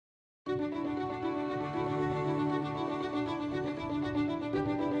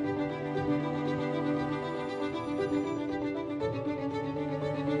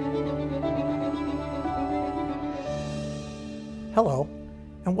Hello,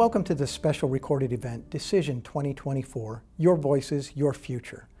 and welcome to this special recorded event, Decision 2024, Your Voices, Your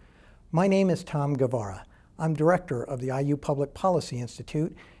Future. My name is Tom Guevara. I'm director of the IU Public Policy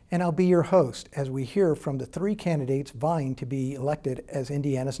Institute, and I'll be your host as we hear from the three candidates vying to be elected as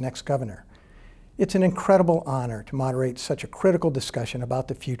Indiana's next governor. It's an incredible honor to moderate such a critical discussion about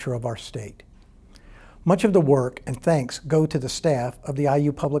the future of our state. Much of the work and thanks go to the staff of the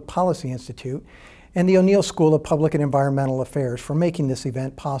IU Public Policy Institute and the O'Neill School of Public and Environmental Affairs for making this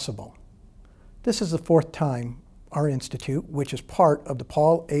event possible. This is the fourth time our institute, which is part of the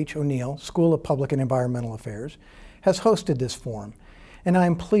Paul H. O'Neill School of Public and Environmental Affairs, has hosted this forum, and I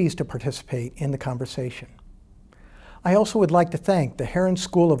am pleased to participate in the conversation. I also would like to thank the Herron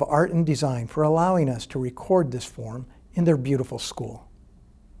School of Art and Design for allowing us to record this forum in their beautiful school.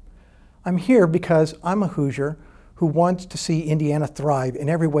 I'm here because I'm a Hoosier who wants to see Indiana thrive in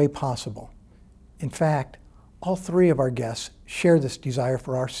every way possible. In fact, all three of our guests share this desire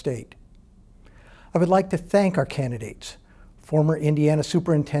for our state. I would like to thank our candidates, former Indiana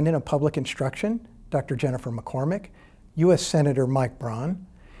Superintendent of Public Instruction, Dr. Jennifer McCormick, U.S. Senator Mike Braun,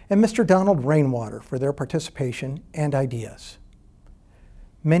 and Mr. Donald Rainwater for their participation and ideas.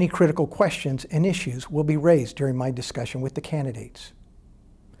 Many critical questions and issues will be raised during my discussion with the candidates.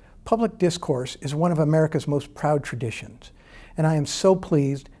 Public discourse is one of America's most proud traditions, and I am so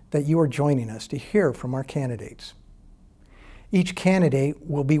pleased that you are joining us to hear from our candidates. Each candidate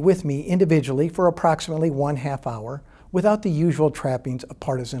will be with me individually for approximately 1/2 hour without the usual trappings of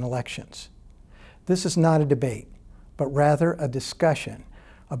partisan elections. This is not a debate, but rather a discussion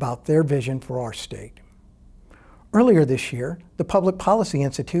about their vision for our state. Earlier this year, the Public Policy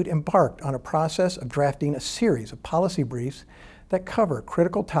Institute embarked on a process of drafting a series of policy briefs that cover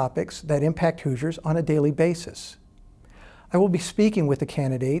critical topics that impact Hoosiers on a daily basis. I will be speaking with the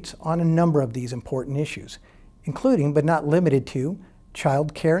candidates on a number of these important issues, including but not limited to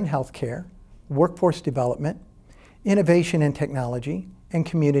child care and health care, workforce development, innovation and technology, and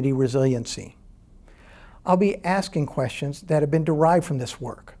community resiliency. I'll be asking questions that have been derived from this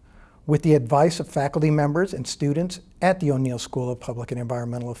work, with the advice of faculty members and students at the O'Neill School of Public and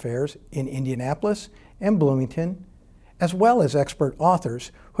Environmental Affairs in Indianapolis and Bloomington, as well as expert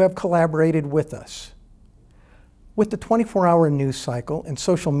authors who have collaborated with us. With the 24-hour news cycle and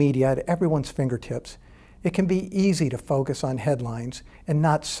social media at everyone's fingertips, it can be easy to focus on headlines and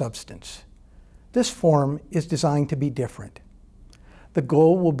not substance. This forum is designed to be different. The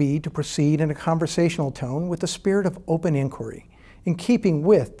goal will be to proceed in a conversational tone with the spirit of open inquiry, in keeping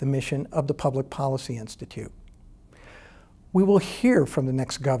with the mission of the Public Policy Institute. We will hear from the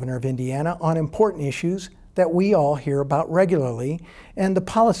next governor of Indiana on important issues that we all hear about regularly and the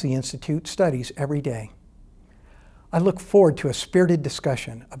Policy Institute studies every day. I look forward to a spirited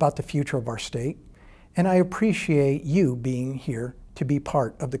discussion about the future of our state, and I appreciate you being here to be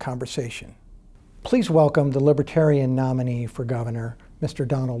part of the conversation. Please welcome the Libertarian nominee for governor, Mr.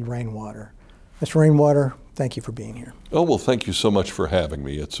 Donald Rainwater. Mr. Rainwater, thank you for being here. Oh, well, thank you so much for having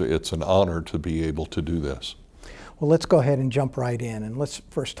me. It's an honor to be able to do this. Well, let's go ahead and jump right in, and let's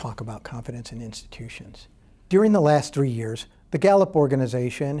first talk about confidence in institutions. During the last 3 years, the Gallup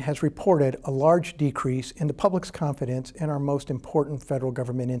organization has reported a large decrease in the public's confidence in our most important federal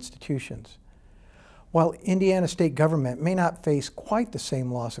government institutions. While Indiana state government may not face quite the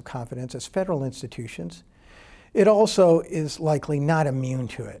same loss of confidence as federal institutions, it also is likely not immune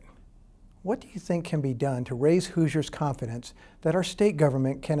to it. What do you think can be done to raise Hoosiers' confidence that our state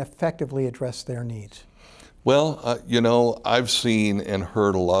government can effectively address their needs? Well, I've seen and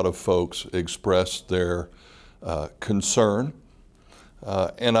heard a lot of folks express their concern.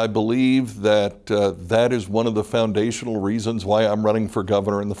 And I believe that that is one of the foundational reasons why I'm running for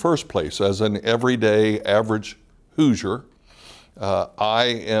governor in the first place. As an everyday average Hoosier, I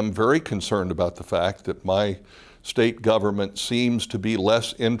am very concerned about the fact that my state government seems to be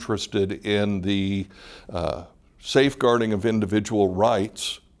less interested in the safeguarding of individual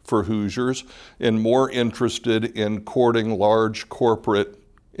rights for Hoosiers and more interested in courting large corporate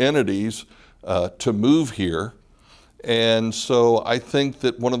entities to move here. And so I think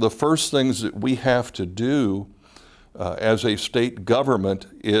that one of the first things that we have to do as a state government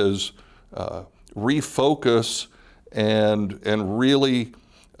is refocus and really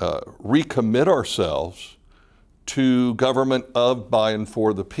recommit ourselves to government of, by, and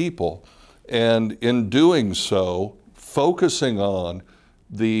for the people. And in doing so, focusing on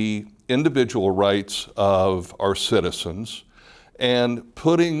the individual rights of our citizens and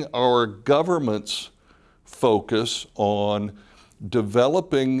putting our government's focus on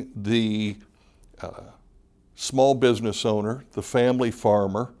developing the small business owner, the family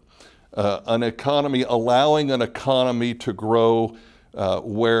farmer, an economy, allowing an economy to grow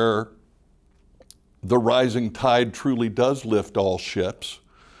where the rising tide truly does lift all ships.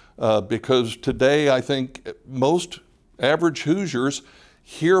 Because today I think most average Hoosiers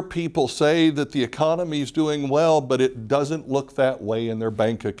hear people say that the economy is doing well, but it doesn't look that way in their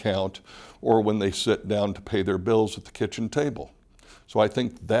bank account or when they sit down to pay their bills at the kitchen table. So I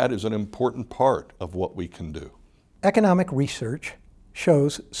think that is an important part of what we can do. Economic research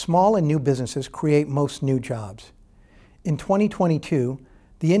shows small and new businesses create most new jobs. In 2022,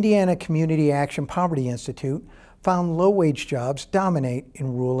 the Indiana Community Action Poverty Institute found low-wage jobs dominate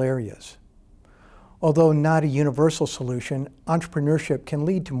in rural areas. Although not a universal solution, entrepreneurship can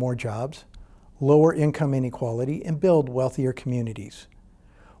lead to more jobs, lower income inequality, and build wealthier communities.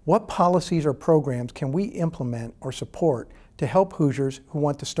 What policies or programs can we implement or support to help Hoosiers who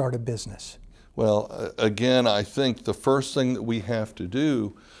want to start a business? Well, again, I think the first thing that we have to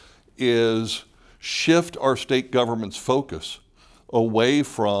do is shift our state government's focus away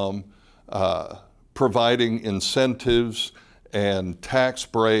from providing incentives and tax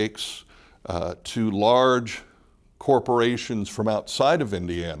breaks to large corporations from outside of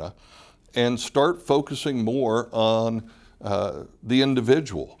Indiana and start focusing more on the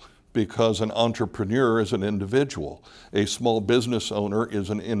individual, because an entrepreneur is an individual. A small business owner is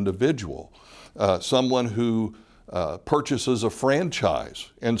an individual. Someone who purchases a franchise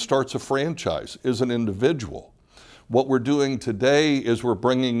and starts a franchise is an individual. What we're doing today is we're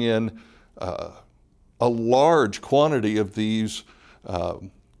bringing in a large quantity of these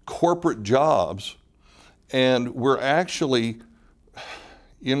corporate jobs, and we're actually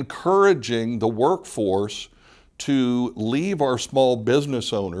encouraging the workforce to leave our small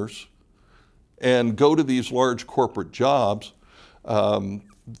business owners and go to these large corporate jobs. The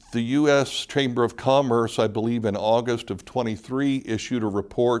U.S. Chamber of Commerce, I believe in August of 23, issued a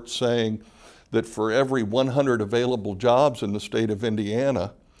report saying that for every 100 available jobs in the state of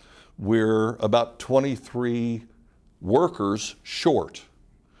Indiana, we're about 23 workers short.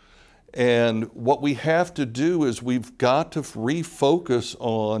 And what we have to do is we've got to refocus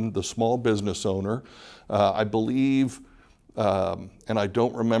on the small business owner. I believe, and I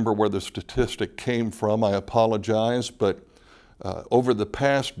don't remember where the statistic came from, I apologize, but over the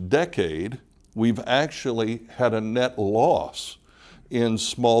past decade, we've actually had a net loss in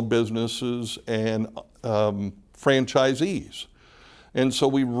small businesses and franchisees. And so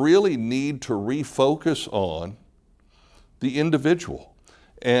we really need to refocus on the individual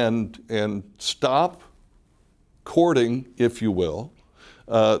and stop courting, if you will,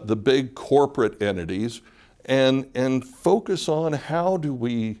 the big corporate entities and focus on how do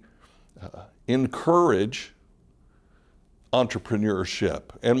we encourage entrepreneurship.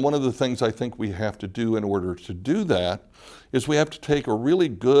 And one of the things I think we have to do in order to do that is we have to take a really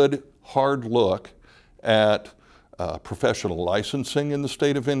good, hard look at professional licensing in the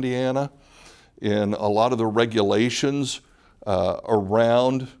state of Indiana, in a lot of the regulations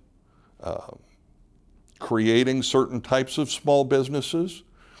around creating certain types of small businesses,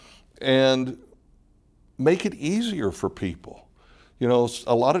 and make it easier for people. You know,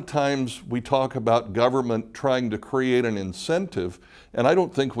 a lot of times we talk about government trying to create an incentive, and I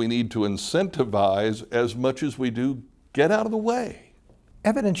don't think we need to incentivize as much as we do get out of the way.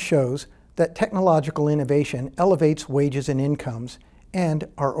 Evidence shows that technological innovation elevates wages and incomes and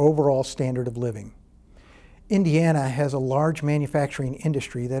our overall standard of living. Indiana has a large manufacturing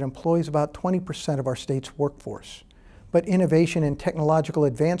industry that employs about 20% of our state's workforce, but innovation and technological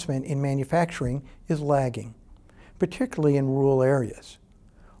advancement in manufacturing is lagging, particularly in rural areas.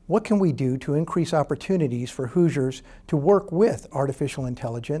 What can we do to increase opportunities for Hoosiers to work with artificial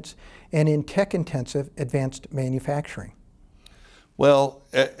intelligence and in tech-intensive advanced manufacturing? Well,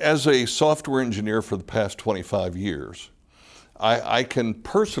 as a software engineer for the past 25 years, I can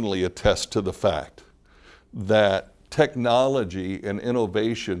personally attest to the fact that technology and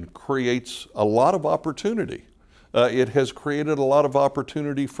innovation creates a lot of opportunity. It has created a lot of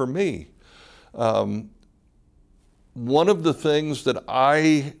opportunity for me. One of the things that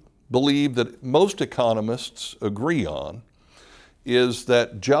I believe that most economists agree on is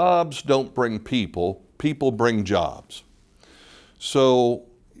that jobs don't bring people, people bring jobs. So,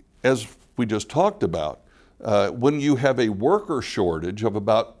 as we just talked about, when you have a worker shortage of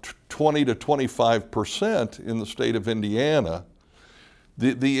about 20 to 25% in the state of Indiana,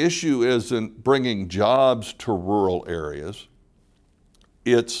 the issue isn't bringing jobs to rural areas.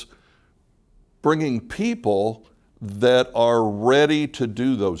 It's bringing people that are ready to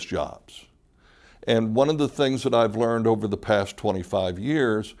do those jobs. And one of the things that I've learned over the past 25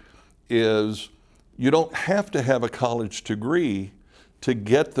 years is you don't have to have a college degree to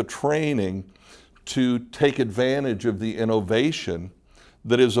get the training to take advantage of the innovation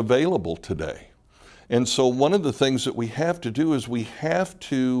that is available today. And so one of the things that we have to do is we have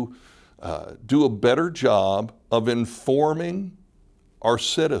to do a better job of informing our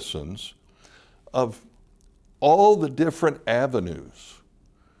citizens of all the different avenues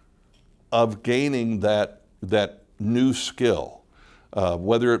of gaining that new skill,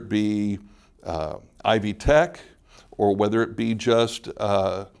 whether it be Ivy Tech or whether it be just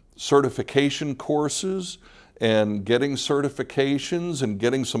certification courses and getting certifications and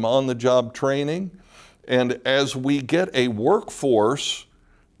getting some on-the-job training. And as we get a workforce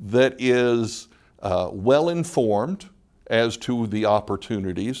that is well-informed as to the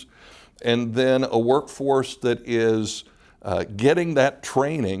opportunities, and then a workforce that is getting that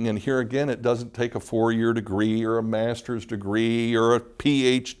training, and here again, it doesn't take a 4-year degree or a master's degree or a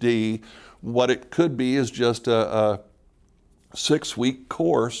PhD. What it could be is just a 6-week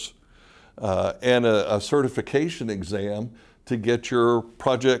course and a certification exam to get your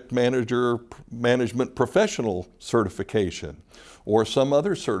project management professional certification or some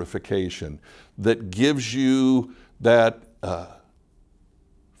other certification that gives you that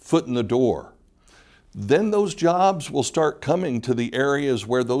foot in the door. Then those jobs will start coming to the areas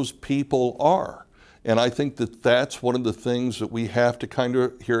where those people are. And I think that that's one of the things that we have to kind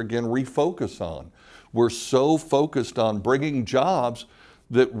of, here again, refocus on. We're so focused on bringing jobs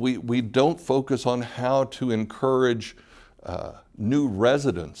that we don't focus on how to encourage new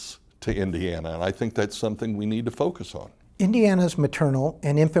residents to Indiana. And I think that's something we need to focus on. Indiana's maternal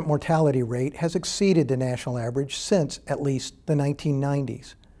and infant mortality rate has exceeded the national average since at least the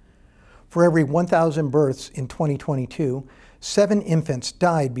 1990s. For every 1,000 births in 2022, 7 infants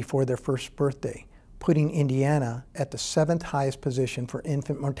died before their first birthday, putting Indiana at the 7th highest position for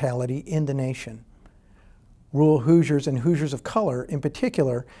infant mortality in the nation. Rural Hoosiers and Hoosiers of color, in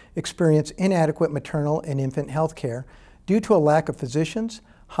particular, experience inadequate maternal and infant health care due to a lack of physicians,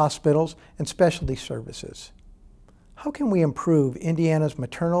 hospitals, and specialty services. How can we improve Indiana's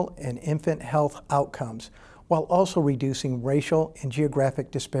maternal and infant health outcomes while also reducing racial and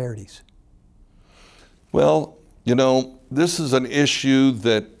geographic disparities? Well, you know, this is an issue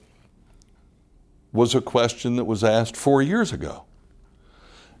that was a question that was asked 4 years ago.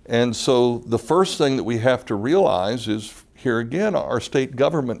 And so the first thing that we have to realize is, here again, our state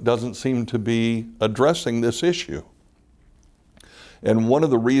government doesn't seem to be addressing this issue. And one of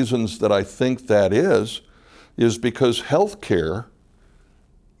the reasons that I think that is because healthcare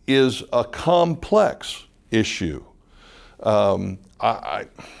is a complex issue.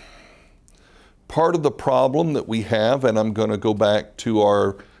 Part of the problem that we have, and I'm going to go back to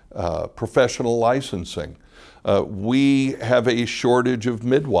our professional licensing, we have a shortage of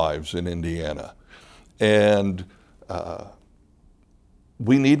midwives in Indiana, and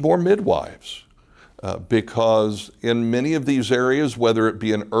we need more midwives because in many of these areas, whether it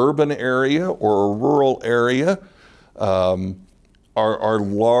be an urban area or a rural area, our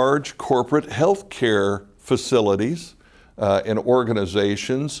large corporate healthcare facilities and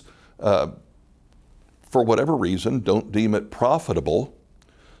organizations, for whatever reason, don't deem it profitable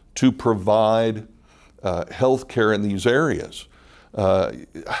to provide health care in these areas.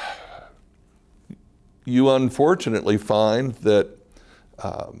 You unfortunately find that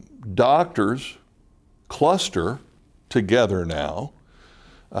doctors cluster together now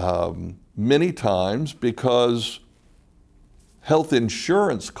many times because health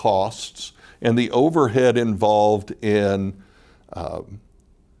insurance costs and the overhead involved in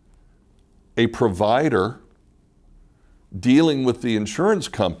a provider dealing with the insurance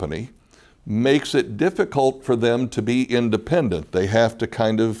company makes it difficult for them to be independent. They have to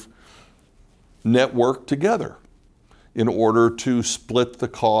kind of network together in order to split the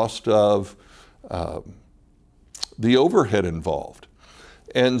cost of the overhead involved.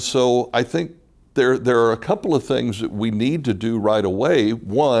 And so I think there are a couple of things that we need to do right away.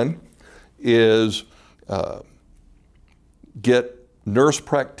 One is get nurse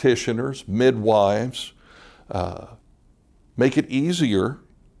practitioners, midwives, make it easier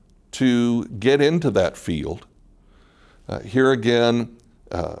to get into that field. Here again,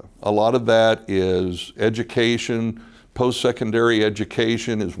 a lot of that is education. Post-secondary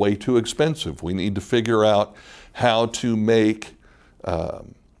education is way too expensive. We need to figure out how to make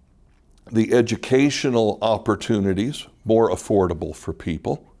the educational opportunities more affordable for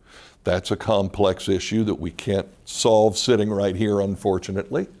people. That's a complex issue that we can't solve sitting right here,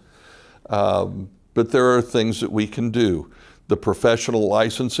 unfortunately. But there are things that we can do. The professional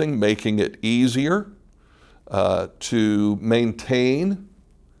licensing, making it easier to maintain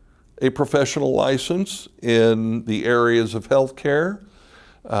a professional license in the areas of healthcare.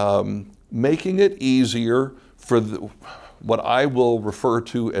 making it easier for what I will refer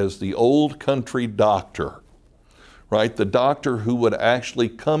to as the old country doctor, right? The doctor who would actually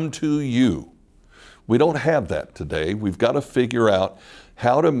come to you. We don't have that today. We've got to figure out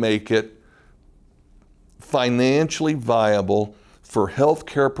how to make it financially viable for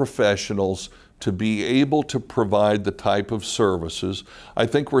healthcare professionals to be able to provide the type of services. I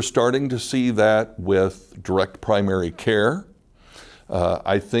think we're starting to see that with direct primary care.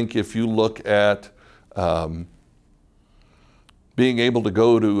 I think if you look at being able to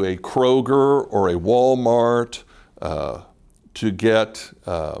go to a Kroger or a Walmart to get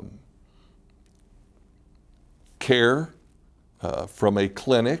care from a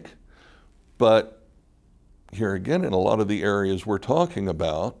clinic, but here again, in a lot of the areas we're talking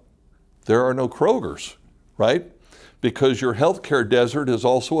about, there are no Krogers, right? Because your healthcare desert is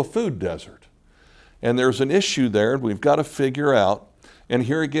also a food desert. And there's an issue there we've got to figure out. And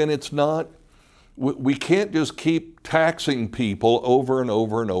here again, it's not, we can't just keep taxing people over and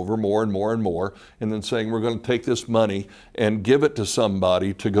over and over, more and more and more, and then saying we're going to take this money and give it to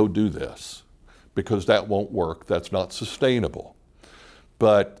somebody to go do this, because that won't work. That's not sustainable.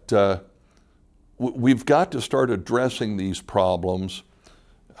 But we've got to start addressing these problems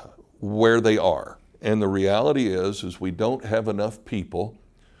where they are. And the reality is we don't have enough people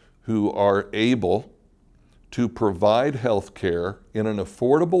who are able to provide health care in an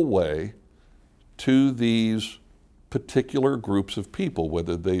affordable way to these particular groups of people,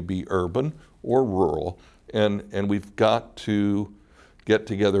 whether they be urban or rural. And we've got to get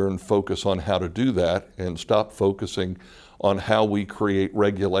together and focus on how to do that and stop focusing on how we create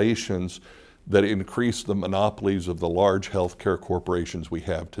regulations that increase the monopolies of the large healthcare corporations we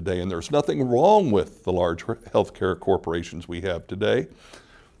have today. And there's nothing wrong with the large healthcare corporations we have today,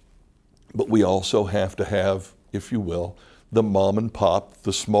 but we also have to have, if you will, the mom and pop,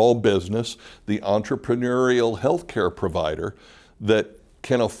 the small business, the entrepreneurial healthcare provider that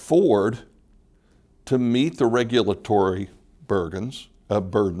can afford to meet the regulatory burdens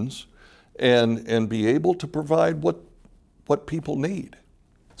and be able to provide what people need.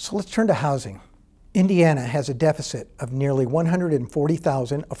 So let's turn to housing. Indiana has a deficit of nearly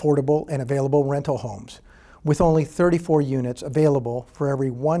 140,000 affordable and available rental homes, with only 34 units available for every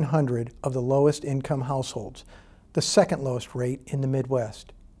 100 of the lowest income households, the second lowest rate in the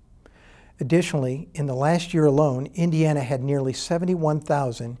Midwest. Additionally, in the last year alone, Indiana had nearly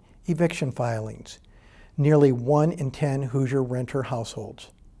 71,000 eviction filings, nearly 1 in 10 Hoosier renter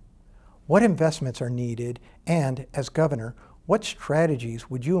households. What investments are needed, and as governor, what strategies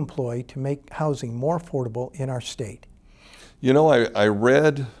would you employ to make housing more affordable in our state? You know, I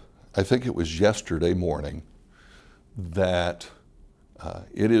read, I think it was yesterday morning, that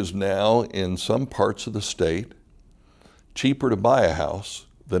it is now in some parts of the state cheaper to buy a house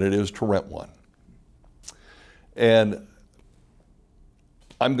than it is to rent one. And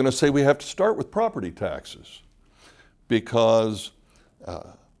I'm going to say we have to start with property taxes, because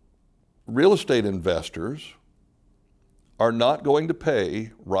real estate investors are not going to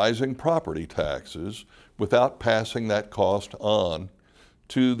pay rising property taxes without passing that cost on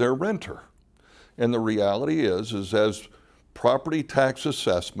to their renter. And the reality is as property tax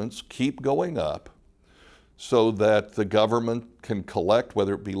assessments keep going up so that the government can collect,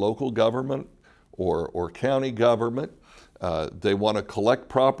 whether it be local government or county government, they want to collect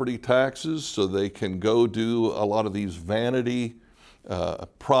property taxes so they can go do a lot of these vanity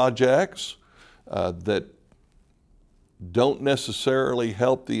projects that don't necessarily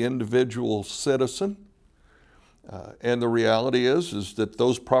help the individual citizen. And the reality is that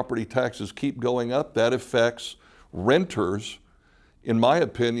those property taxes keep going up. That affects renters, in my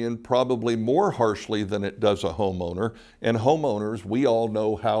opinion, probably more harshly than it does a homeowner. And homeowners, we all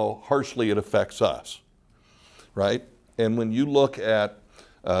know how harshly it affects us, right? And when you look at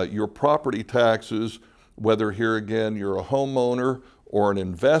your property taxes, whether here again you're a homeowner or an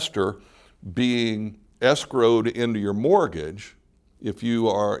investor, being escrowed into your mortgage, if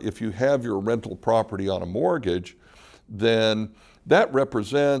you have your rental property on a mortgage, then that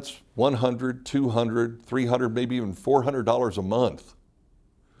represents $100, $200, $300, maybe even $400 a month.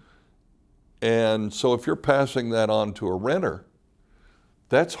 And so if you're passing that on to a renter,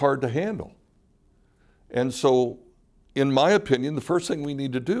 that's hard to handle. And so, in my opinion, the first thing we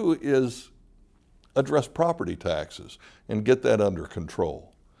need to do is address property taxes and get that under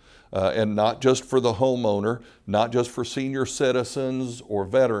control. And not just for the homeowner, not just for senior citizens or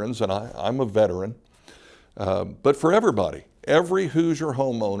veterans, and I'm a veteran, but for everybody. Every Hoosier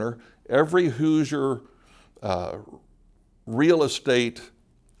homeowner, every Hoosier real estate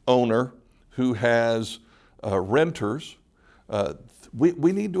owner who has renters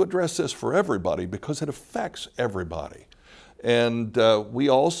We need to address this for everybody because it affects everybody. And we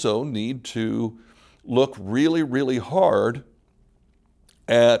also need to look really, really hard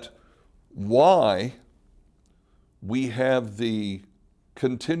at why we have the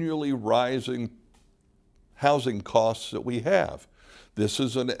continually rising housing costs that we have. This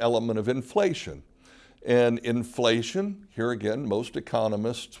is an element of inflation. And inflation, here again, most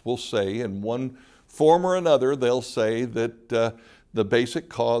economists will say in one form or another, they'll say that the basic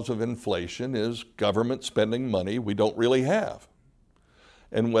cause of inflation is government spending money we don't really have.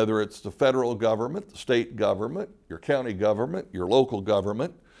 And whether it's the federal government, the state government, your county government, your local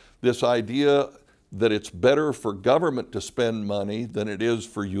government, this idea that it's better for government to spend money than it is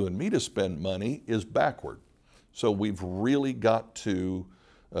for you and me to spend money is backward. So we've really got to,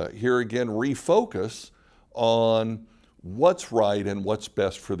 here again, refocus on what's right and what's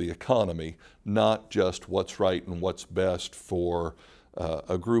best for the economy, not just what's right and what's best for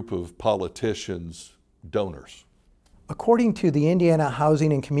a group of politicians' donors. According to the Indiana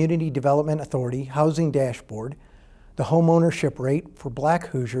Housing and Community Development Authority Housing Dashboard, the homeownership rate for Black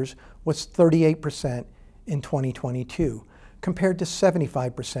Hoosiers was 38% in 2022, compared to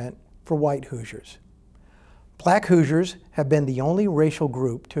 75% for white Hoosiers. Black Hoosiers have been the only racial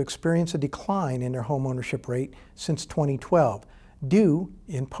group to experience a decline in their homeownership rate since 2012, due,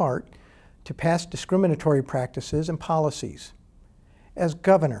 in part, to past discriminatory practices and policies. As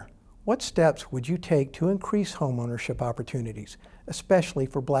governor, what steps would you take to increase homeownership opportunities, especially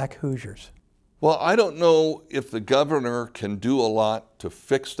for Black Hoosiers? Well, I don't know if the governor can do a lot to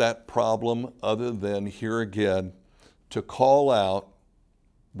fix that problem other than, here again, to call out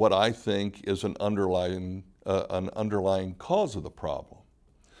what I think is an underlying cause of the problem.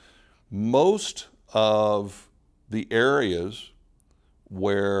 Most of the areas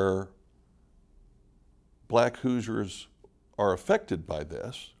where Black Hoosiers are affected by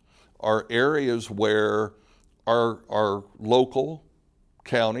this are areas where our local,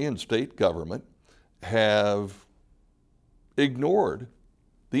 county, and state government have ignored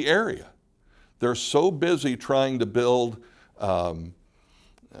the area. They're so busy trying to build the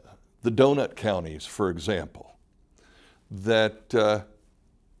donut counties, for example, that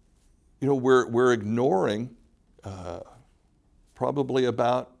we're ignoring probably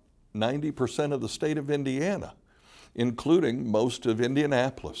about 90% of the state of Indiana, including most of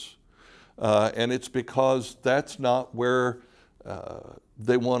Indianapolis. And it's because that's not where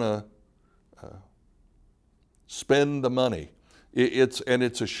they want to spend the money. It's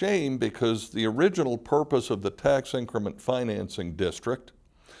a shame because the original purpose of the tax increment financing district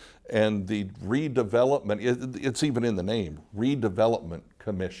and the redevelopment, it's even in the name, redevelopment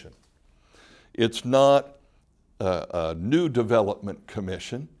commission. It's not a new development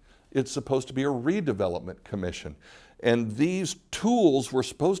commission. It's supposed to be a redevelopment commission. And these tools were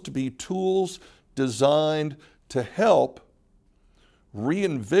supposed to be tools designed to help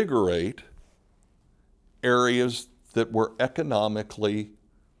reinvigorate areas that were economically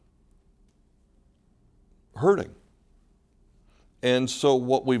hurting. And so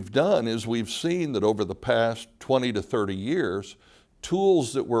what we've done is we've seen that over the past 20 to 30 years,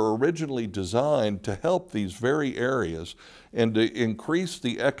 tools that were originally designed to help these very areas and to increase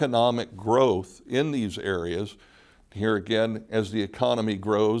the economic growth in these areas, here again, as the economy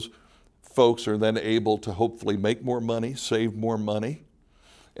grows, folks are then able to hopefully make more money, save more money.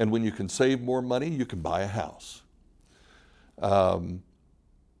 And when you can save more money, you can buy a house. But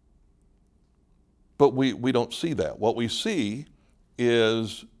we don't see that. What we see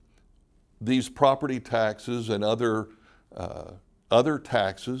is these property taxes and other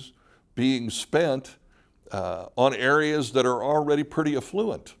taxes being spent on areas that are already pretty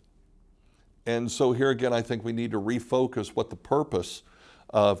affluent. And so here again, I think we need to refocus what the purpose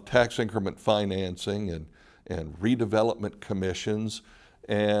of tax increment financing and redevelopment commissions.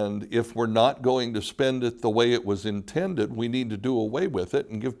 And if we're not going to spend it the way it was intended, we need to do away with it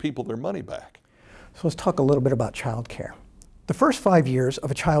and give people their money back. So let's talk a little bit about child care. The first 5 years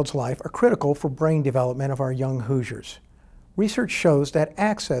of a child's life are critical for brain development of our young Hoosiers. Research shows that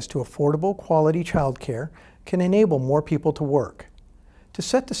access to affordable, quality child care can enable more people to work. To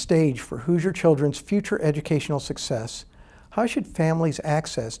set the stage for Hoosier children's future educational success, how should families'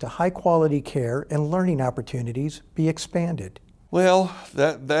 access to high-quality care and learning opportunities be expanded? Well,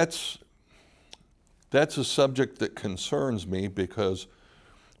 that's a subject that concerns me because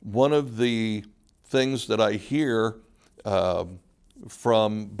one of the things that I hear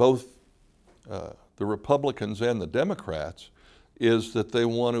from both the Republicans and the Democrats is that they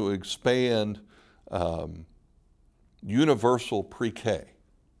want to expand universal pre-K.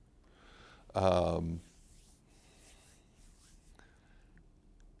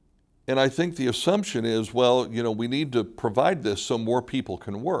 And I think the assumption is, well, we need to provide this so more people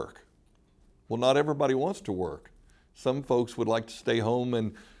can work. Well, not everybody wants to work. Some folks would like to stay home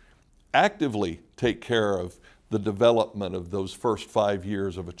and actively take care of the development of those first 5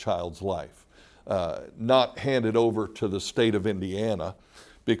 years of a child's life, not hand it over to the state of Indiana,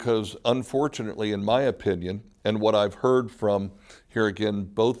 because unfortunately, in my opinion, and what I've heard from, here again,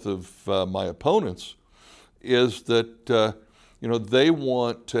 both of my opponents, is that they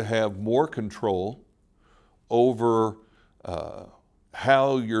want to have more control over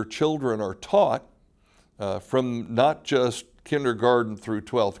how your children are taught from not just kindergarten through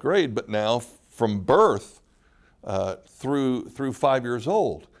 12th grade, but now from birth through 5 years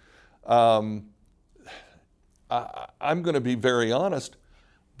old. I'm going to be very honest.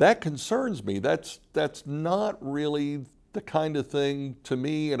 That concerns me. That's not really the kind of thing, to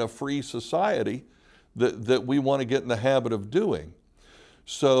me, in a free society that we want to get in the habit of doing.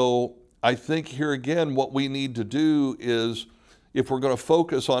 So I think here again, what we need to do is, if we're going to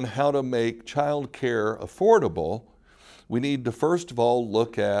focus on how to make child care affordable, we need to first of all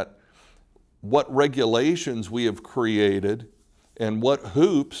look at what regulations we have created and what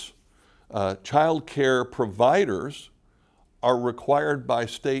hoops child care providers are required by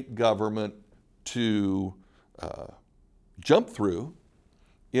state government to jump through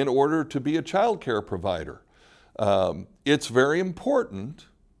in order to be a child care provider. It's very important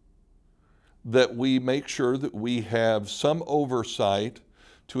that we make sure that we have some oversight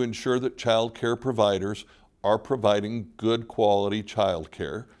to ensure that child care providers are providing good quality child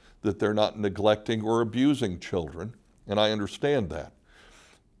care, that they're not neglecting or abusing children, and I understand that.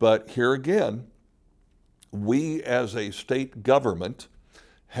 But here again, we as a state government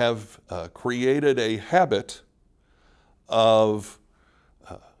have created a habit of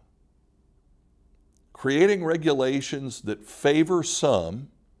creating regulations that favor some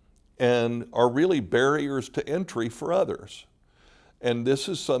and are really barriers to entry for others. And this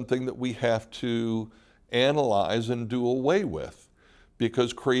is something that we have to analyze and do away with,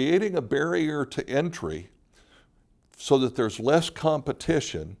 because creating a barrier to entry so that there's less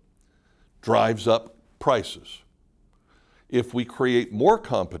competition drives up prices. If we create more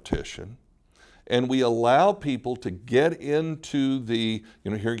competition and we allow people to get into the,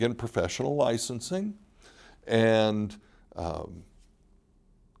 here again, professional licensing and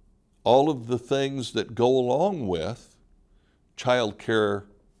all of the things that go along with child care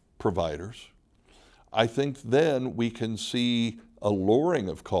providers, I think then we can see a lowering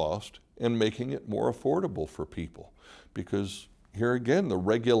of cost and making it more affordable for people. Because here again, the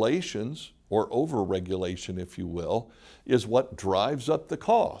regulations, or over-regulation, if you will, is what drives up the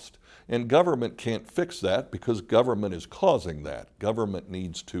cost. And government can't fix that because government is causing that. Government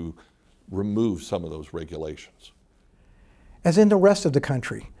needs to remove some of those regulations. As in the rest of the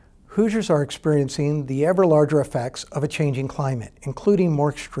country, Hoosiers are experiencing the ever larger effects of a changing climate, including more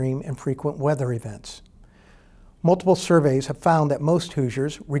extreme and frequent weather events. Multiple surveys have found that most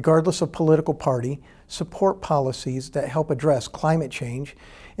Hoosiers, regardless of political party, support policies that help address climate change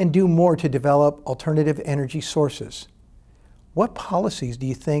and do more to develop alternative energy sources. What policies do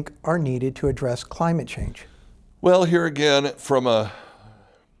you think are needed to address climate change? Well, here again, from a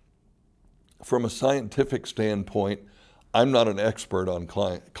scientific standpoint, I'm not an expert on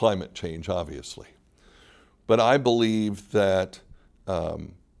climate change, obviously. But I believe that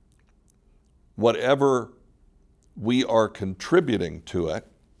whatever we are contributing to it,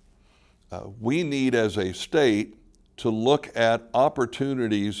 we need as a state to look at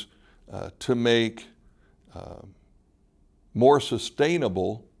opportunities to make more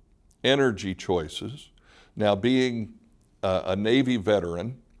sustainable energy choices. Now, being a Navy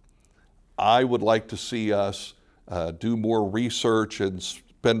veteran, I would like to see us do more research and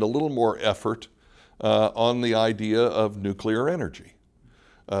spend a little more effort on the idea of nuclear energy.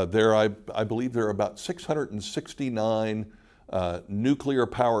 I believe there are about 669 nuclear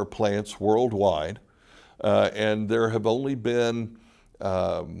power plants worldwide, and there have only been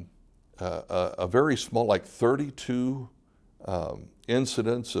a very small, like 32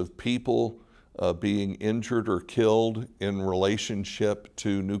 incidents of people being injured or killed in relationship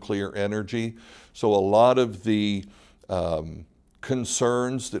to nuclear energy. So a lot of the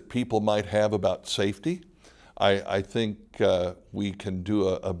concerns that people might have about safety, I think we can do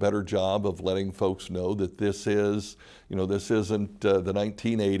a better job of letting folks know that this is, this isn't the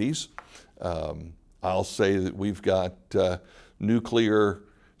 1980s. I'll say that we've got nuclear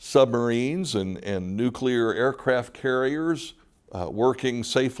submarines and nuclear aircraft carriers working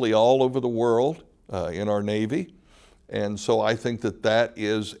safely all over the world in our Navy. And so I think that that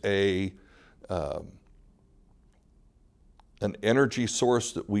is a an energy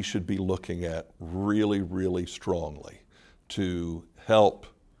source that we should be looking at really, really strongly to help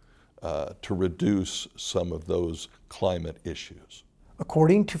to reduce some of those climate issues.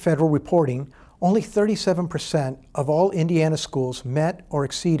 According to federal reporting, only 37% of all Indiana schools met or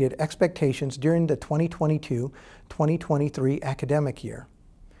exceeded expectations during the 2022-2023 academic year.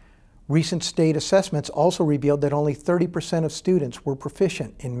 Recent state assessments also revealed that only 30% of students were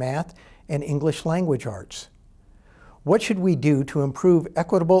proficient in math and English language arts. What should we do to improve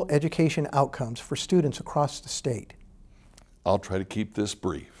equitable education outcomes for students across the state? I'll try to keep this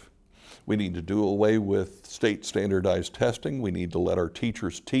brief. We need to do away with state standardized testing. We need to let our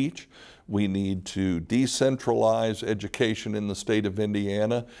teachers teach. We need to decentralize education in the state of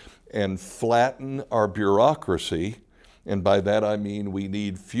Indiana and flatten our bureaucracy. And by that I mean we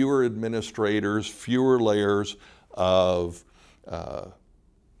need fewer administrators, fewer layers of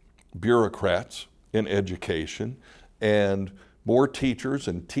bureaucrats in education, and more teachers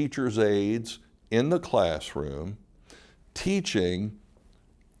and teachers' aides in the classroom teaching,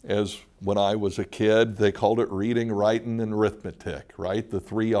 as when I was a kid, they called it reading, writing, and arithmetic, right? The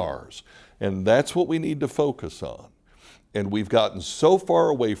 3 R's. And that's what we need to focus on. And we've gotten so far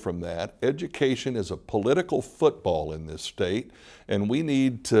away from that. Education is a political football in this state, and we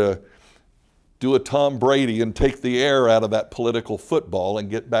need to do a Tom Brady and take the air out of that political football and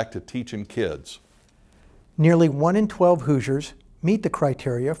get back to teaching kids. Nearly 1 in 12 Hoosiers meet the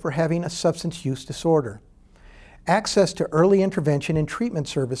criteria for having a substance use disorder. Access to early intervention and treatment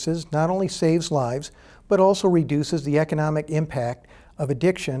services not only saves lives, but also reduces the economic impact of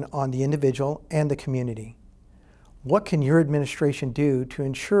addiction on the individual and the community. What can your administration do to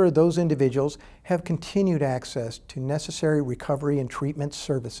ensure those individuals have continued access to necessary recovery and treatment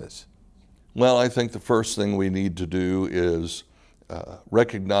services? Well, I think the first thing we need to do is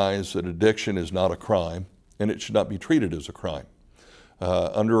recognize that addiction is not a crime, and it should not be treated as a crime.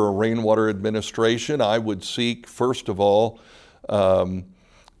 Under a Rainwater administration, I would seek, first of all,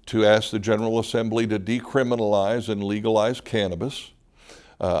 to ask the General Assembly to decriminalize and legalize cannabis.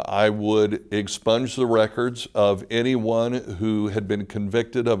 I would expunge the records of anyone who had been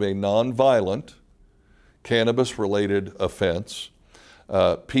convicted of a nonviolent cannabis-related offense.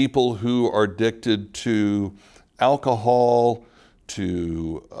 People who are addicted to alcohol,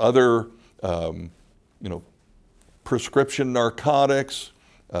 to other prescription narcotics,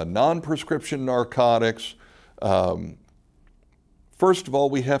 non-prescription narcotics. First of all,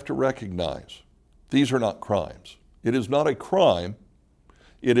 we have to recognize these are not crimes. It is not a crime.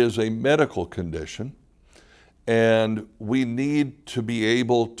 It is a medical condition, and we need to be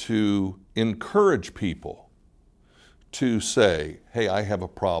able to encourage people to say, hey, I have a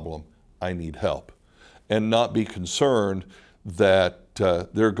problem, I need help, and not be concerned that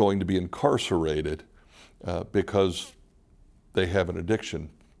they're going to be incarcerated because they have an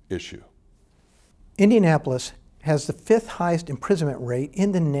addiction issue. Indianapolis has the 5th highest imprisonment rate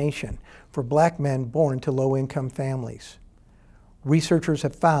in the nation for black men born to low-income families. Researchers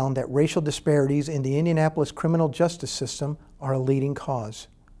have found that racial disparities in the Indianapolis criminal justice system are a leading cause.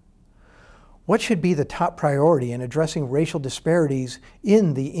 What should be the top priority in addressing racial disparities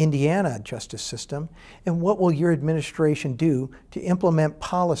in the Indiana justice system, and what will your administration do to implement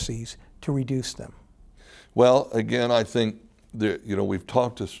policies to reduce them? Well, again, I think that, we've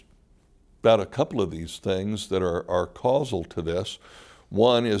talked about a couple of these things that are causal to this.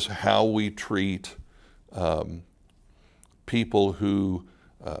 One is how we treat people who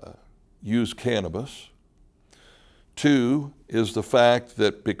use cannabis. 2 is the fact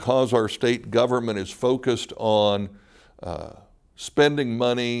that because our state government is focused on spending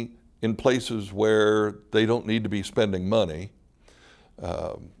money in places where they don't need to be spending money,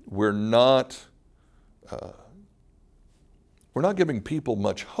 we're not giving people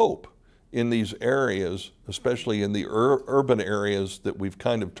much hope in these areas, especially in the urban areas that we've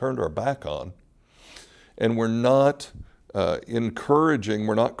kind of turned our back on. And we're not encouraging,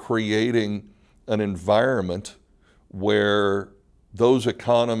 we're not creating an environment where those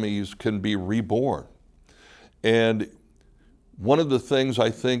economies can be reborn. And one of the things I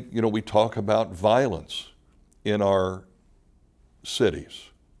think, we talk about violence in our cities.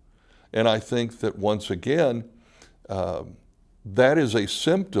 And I think that once again, that is a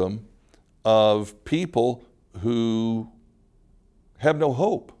symptom of people who have no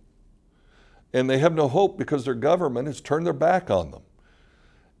hope. And they have no hope because their government has turned their back on them.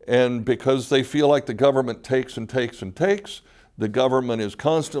 And because they feel like the government takes and takes and takes, the government is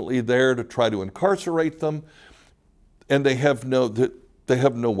constantly there to try to incarcerate them, and they have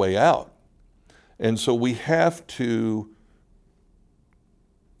no way out. And so we have to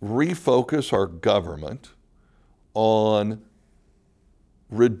refocus our government on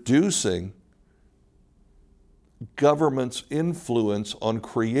reducing government's influence on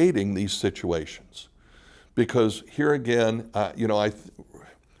creating these situations. Because here again,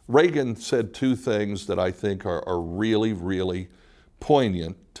 Reagan said two things that I think are really, really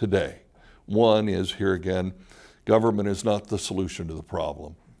poignant today. One is, here again, government is not the solution to the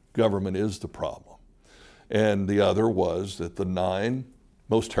problem. Government is the problem. And the other was that the 9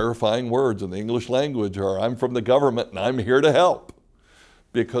 most terrifying words in the English language are, I'm from the government and I'm here to help.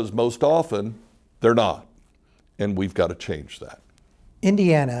 Because most often, they're not. And we've got to change that.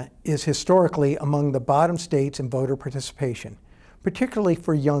 Indiana is historically among the bottom states in voter participation, particularly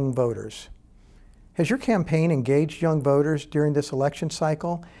for young voters. Has your campaign engaged young voters during this election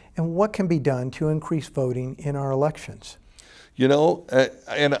cycle? And what can be done to increase voting in our elections? You know,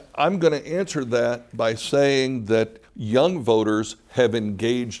 and I'm going to answer that by saying that young voters have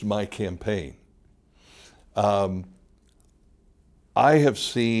engaged my campaign. I have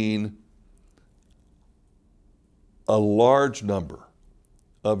seen a large number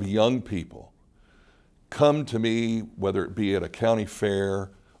of young people come to me, whether it be at a county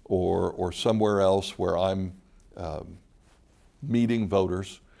fair or somewhere else where I'm meeting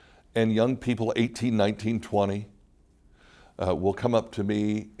voters, and young people 18, 19, 20 will come up to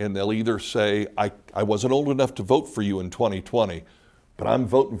me and they'll either say, I wasn't old enough to vote for you in 2020, but I'm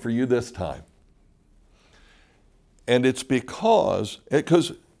voting for you this time. And it's because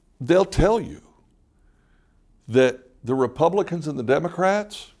they'll tell you that the Republicans and the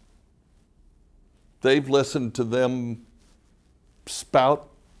Democrats, they've listened to them spout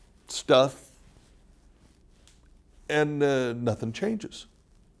stuff and nothing changes.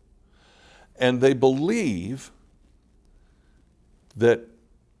 And they believe that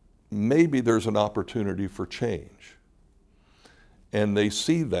maybe there's an opportunity for change. And they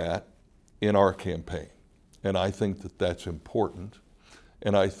see that in our campaign. And I think that that's important.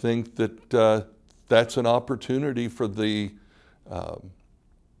 And I think that that's an opportunity for the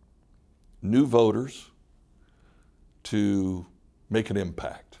new voters to make an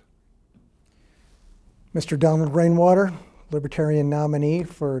impact. Mr. Donald Rainwater, Libertarian nominee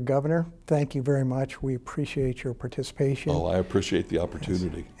for governor, thank you very much. We appreciate your participation. Oh, I appreciate the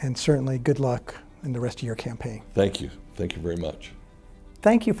opportunity. And certainly good luck in the rest of your campaign. Thank you. Thank you very much.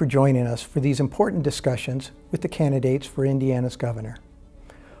 Thank you for joining us for these important discussions with the candidates for Indiana's governor.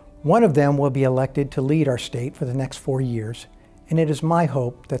 One of them will be elected to lead our state for the next 4 years, and it is my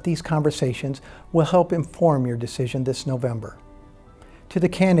hope that these conversations will help inform your decision this November. To the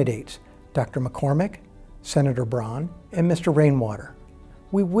candidates, Dr. McCormick, Senator Braun, and Mr. Rainwater,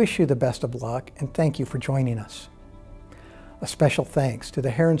 we wish you the best of luck and thank you for joining us. A special thanks to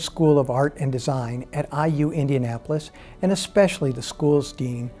the Heron School of Art and Design at IU Indianapolis, and especially the school's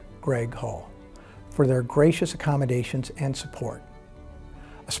dean, Greg Hall, for their gracious accommodations and support.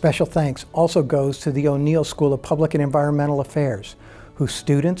 A special thanks also goes to the O'Neill School of Public and Environmental Affairs, whose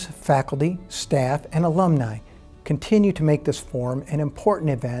students, faculty, staff, and alumni continue to make this forum an important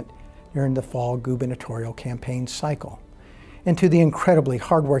event during the fall gubernatorial campaign cycle. And to the incredibly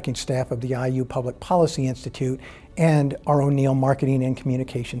hardworking staff of the IU Public Policy Institute and our O'Neill Marketing and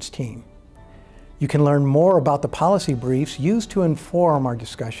Communications team. You can learn more about the policy briefs used to inform our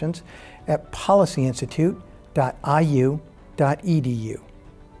discussions at policyinstitute.iu.edu.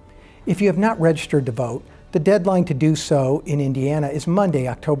 If you have not registered to vote, the deadline to do so in Indiana is Monday,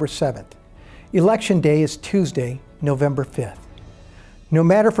 October 7th. Election Day is Tuesday, November 5th. No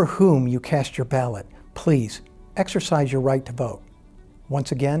matter for whom you cast your ballot, please exercise your right to vote.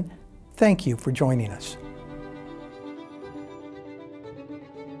 Once again, thank you for joining us.